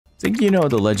Think you know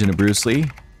the legend of Bruce Lee?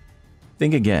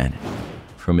 Think again.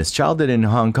 From his childhood in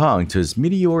Hong Kong to his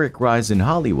meteoric rise in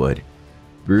Hollywood,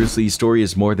 Bruce Lee's story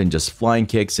is more than just flying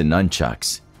kicks and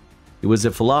nunchucks. He was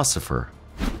a philosopher,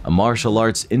 a martial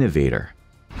arts innovator,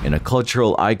 and a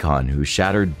cultural icon who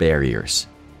shattered barriers.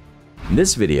 In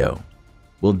this video,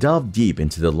 we'll delve deep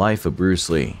into the life of Bruce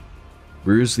Lee.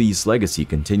 Bruce Lee's legacy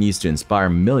continues to inspire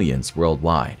millions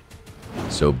worldwide.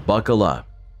 So buckle up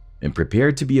and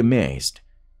prepare to be amazed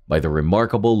by the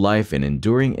remarkable life and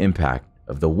enduring impact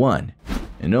of the one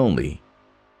and only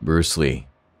Bruce Lee.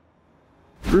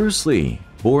 Bruce Lee,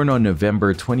 born on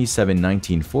November 27,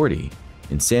 1940,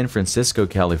 in San Francisco,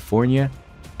 California,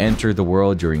 entered the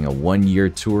world during a one-year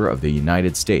tour of the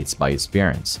United States by his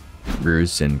parents,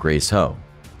 Bruce and Grace Ho.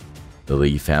 The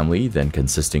Lee family, then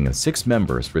consisting of 6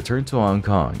 members, returned to Hong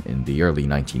Kong in the early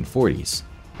 1940s.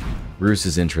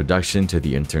 Bruce's introduction to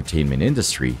the entertainment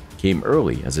industry came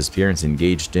early as his parents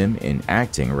engaged him in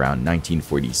acting around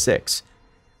 1946,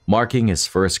 marking his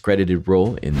first credited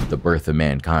role in The Birth of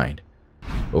Mankind.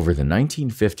 Over the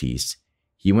 1950s,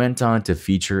 he went on to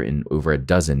feature in over a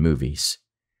dozen movies.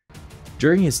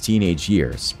 During his teenage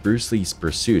years, Bruce Lee's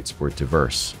pursuits were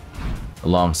diverse.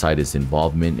 Alongside his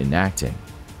involvement in acting,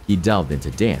 he delved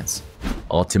into dance,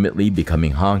 ultimately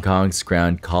becoming Hong Kong's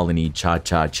Crown Colony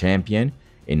Cha-Cha champion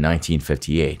in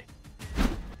 1958.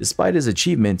 Despite his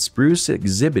achievements, Bruce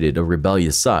exhibited a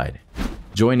rebellious side,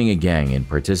 joining a gang and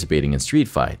participating in street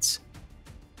fights.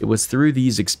 It was through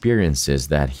these experiences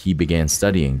that he began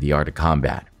studying the art of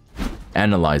combat,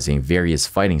 analyzing various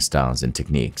fighting styles and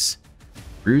techniques.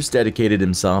 Bruce dedicated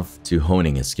himself to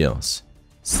honing his skills,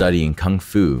 studying Kung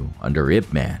Fu under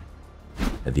Ip Man.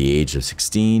 At the age of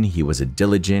 16, he was a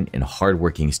diligent and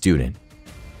hardworking student,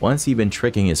 once even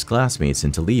tricking his classmates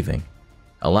into leaving,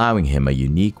 allowing him a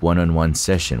unique one-on-one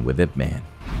session with Ip Man.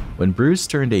 When Bruce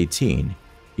turned 18,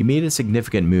 he made a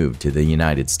significant move to the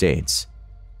United States.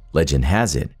 Legend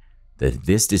has it that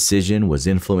this decision was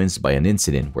influenced by an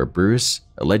incident where Bruce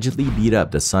allegedly beat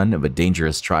up the son of a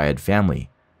dangerous triad family,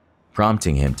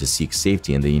 prompting him to seek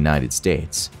safety in the United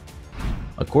States.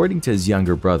 According to his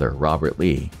younger brother, Robert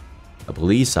Lee, a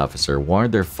police officer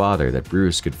warned their father that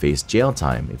Bruce could face jail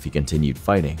time if he continued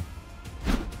fighting.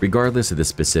 Regardless of the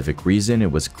specific reason,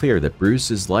 it was clear that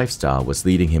Bruce's lifestyle was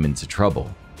leading him into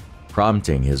trouble,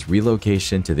 prompting his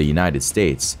relocation to the United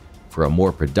States for a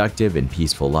more productive and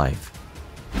peaceful life.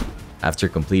 After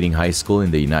completing high school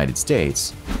in the United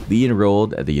States, Lee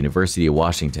enrolled at the University of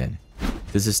Washington.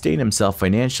 To sustain himself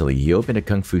financially, he opened a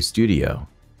Kung Fu studio,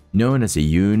 known as the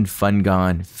Yun Fun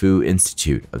Gan Fu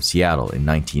Institute of Seattle in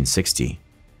 1960.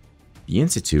 The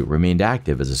institute remained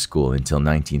active as a school until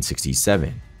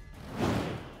 1967.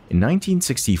 In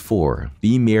 1964,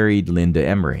 Lee married Linda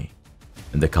Emery,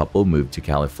 and the couple moved to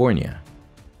California.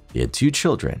 They had 2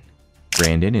 children,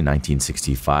 Brandon in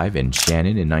 1965 and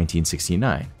Shannon in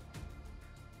 1969.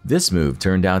 This move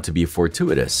turned out to be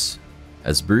fortuitous,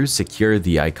 as Bruce secured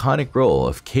the iconic role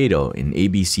of Kato in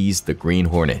ABC's The Green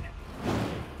Hornet.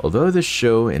 Although the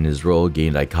show and his role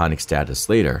gained iconic status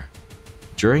later,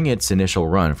 during its initial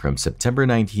run from September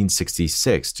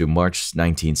 1966 to March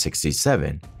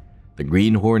 1967, The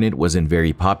Green Hornet wasn't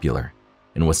very popular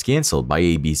and was canceled by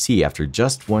ABC after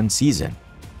just 1 season.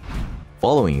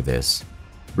 Following this,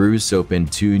 Bruce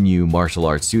opened 2 new martial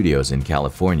arts studios in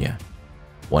California,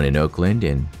 one in Oakland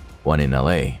and one in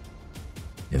LA.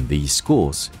 In these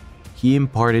schools, he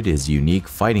imparted his unique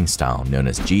fighting style known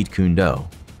as Jeet Kune Do,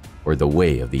 or the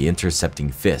way of the intercepting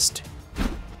fist.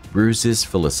 Bruce's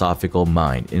philosophical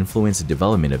mind influenced the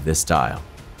development of this style,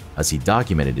 as he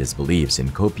documented his beliefs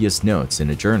in copious notes in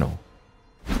a journal.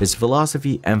 His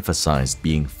philosophy emphasized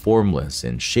being formless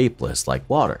and shapeless like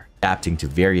water, adapting to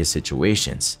various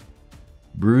situations.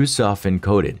 Bruce often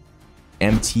quoted,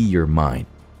 "Empty your mind.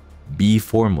 Be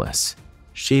formless,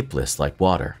 shapeless like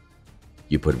water.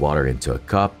 You put water into a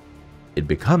cup, it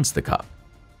becomes the cup.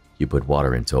 You put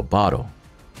water into a bottle,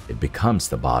 it becomes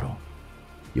the bottle.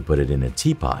 You put it in a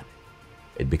teapot,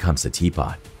 it becomes the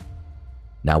teapot.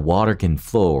 Now water can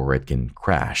flow or it can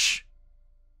crash.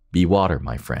 Be water,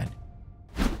 my friend."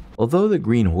 Although The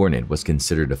Green Hornet was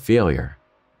considered a failure,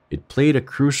 it played a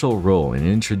crucial role in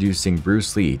introducing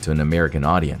Bruce Lee to an American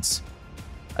audience.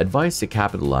 Advised to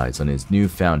capitalize on his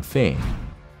newfound fame,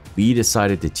 Lee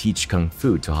decided to teach Kung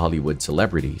Fu to Hollywood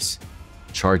celebrities,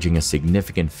 charging a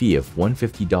significant fee of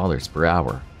 $150 per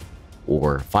hour,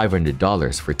 or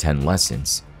 $500 for 10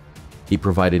 lessons. He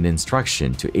provided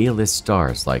instruction to A-list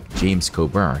stars like James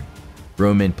Coburn,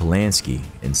 Roman Polanski,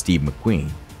 and Steve McQueen,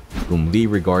 whom Lee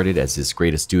regarded as his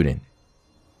greatest student.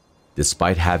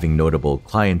 Despite having notable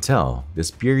clientele,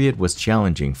 this period was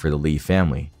challenging for the Lee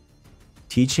family.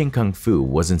 Teaching Kung Fu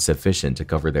wasn't sufficient to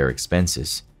cover their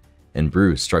expenses, and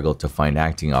Bruce struggled to find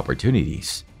acting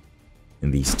opportunities.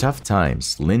 In these tough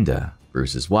times, Linda,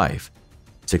 Bruce's wife,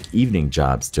 took evening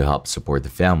jobs to help support the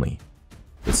family.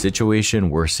 The situation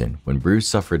worsened when Bruce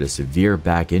suffered a severe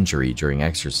back injury during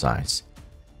exercise,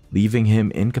 leaving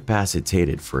him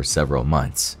incapacitated for several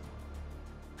months.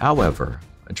 However,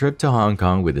 a trip to Hong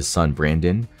Kong with his son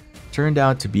Brandon turned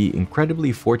out to be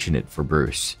incredibly fortunate for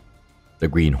Bruce. The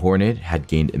Green Hornet had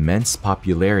gained immense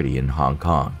popularity in Hong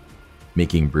Kong,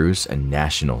 making Bruce a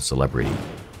national celebrity.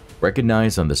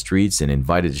 Recognized on the streets and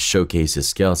invited to showcase his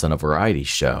skills on a variety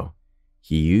show,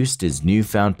 he used his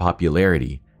newfound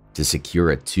popularity to secure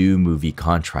a 2-movie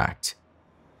contract.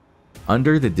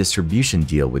 Under the distribution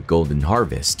deal with Golden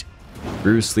Harvest,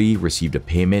 Bruce Lee received a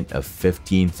payment of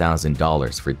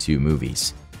 $15,000 for 2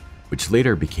 movies, which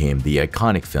later became the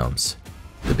iconic films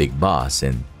The Big Boss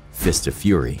and Fist of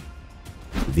Fury.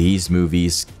 These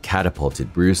movies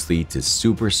catapulted Bruce Lee to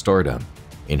superstardom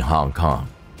in Hong Kong,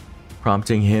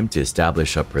 prompting him to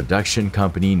establish a production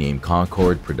company named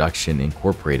Concord Production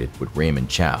Incorporated with Raymond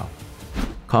Chow.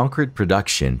 Concord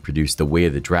Production produced The Way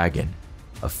of the Dragon,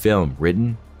 a film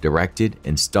written, directed,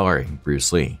 and starring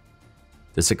Bruce Lee.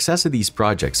 The success of these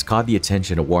projects caught the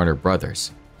attention of Warner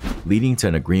Brothers, leading to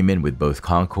an agreement with both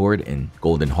Concord and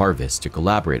Golden Harvest to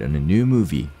collaborate on a new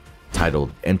movie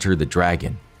titled Enter the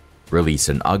Dragon, released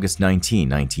on August 19,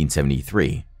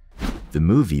 1973. The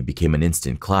movie became an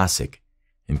instant classic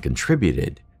and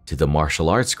contributed to the martial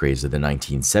arts craze of the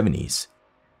 1970s.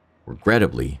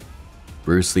 Regrettably,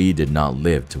 Bruce Lee did not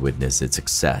live to witness its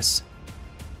success.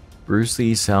 Bruce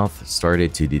Lee's health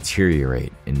started to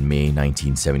deteriorate in May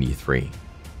 1973,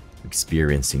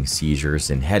 experiencing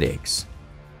seizures and headaches.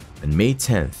 On May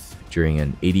 10th, during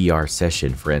an ADR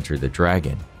session for Enter the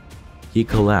Dragon, he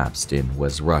collapsed and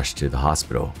was rushed to the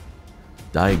hospital,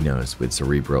 diagnosed with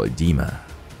cerebral edema,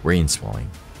 brain swelling,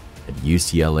 at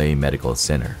UCLA Medical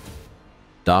Center.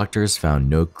 Doctors found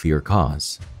no clear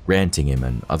cause, granting him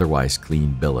an otherwise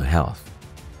clean bill of health.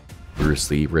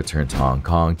 Bruce Lee returned to Hong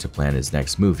Kong to plan his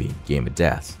next movie, Game of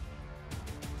Death.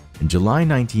 In July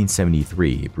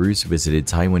 1973, Bruce visited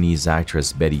Taiwanese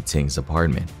actress Betty Ting's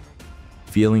apartment,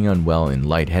 feeling unwell and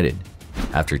lightheaded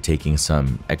after taking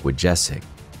some Equagesic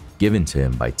given to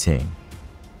him by Ting.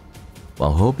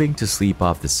 While hoping to sleep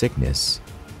off the sickness,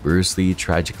 Bruce Lee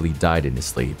tragically died in his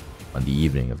sleep on the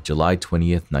evening of July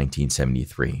 20th,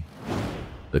 1973.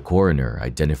 The coroner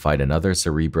identified another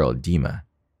cerebral edema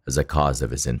as a cause of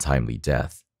his untimely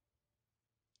death.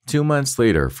 2 months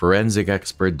later, forensic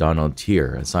expert Donald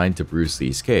Tier, assigned to Bruce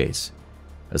Lee's case,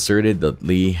 asserted that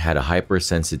Lee had a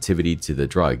hypersensitivity to the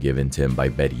drug given to him by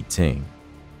Betty Ting.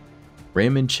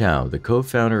 Raymond Chow, the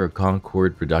co-founder of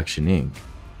Concord Production Inc.,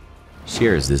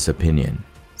 shares this opinion,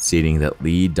 stating that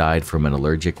Lee died from an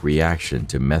allergic reaction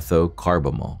to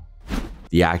methocarbamol,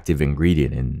 the active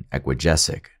ingredient in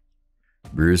Equagesic.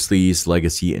 Bruce Lee's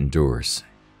legacy endures,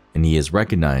 and he is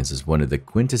recognized as one of the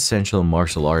quintessential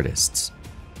martial artists.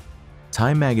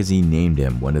 Time magazine named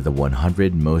him one of the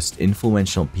 100 most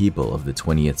influential people of the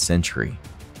 20th century.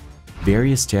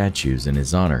 Various statues in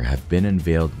his honor have been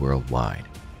unveiled worldwide,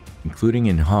 including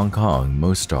in Hong Kong,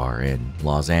 Mostar, and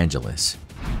Los Angeles.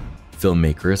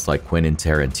 Filmmakers like Quentin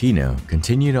Tarantino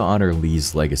continue to honor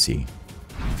Lee's legacy,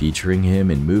 featuring him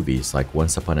in movies like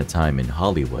Once Upon a Time in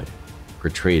Hollywood,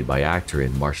 portrayed by actor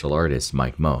and martial artist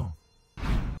Mike Moh.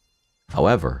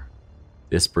 However,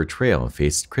 this portrayal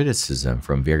faced criticism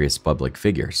from various public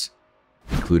figures,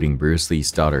 including Bruce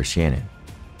Lee's daughter Shannon.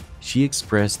 She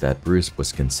expressed that Bruce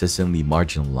was consistently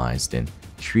marginalized and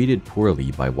treated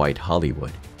poorly by white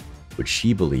Hollywood, which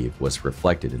she believed was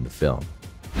reflected in the film.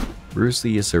 Bruce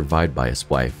Lee is survived by his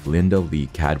wife Linda Lee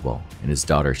Cadwell and his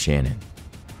daughter Shannon.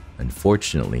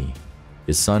 Unfortunately,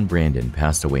 his son Brandon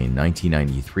passed away in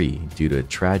 1993 due to a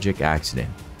tragic accident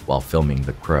while filming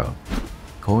The Crow,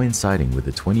 coinciding with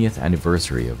the 20th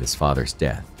anniversary of his father's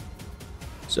death.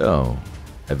 So,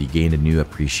 have you gained a new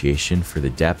appreciation for the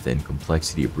depth and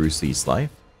complexity of Bruce Lee's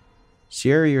life?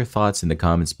 Share your thoughts in the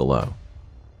comments below.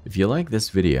 If you like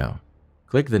this video,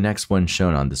 click the next one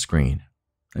shown on the screen.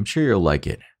 I'm sure you'll like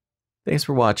it. Thanks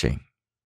for watching.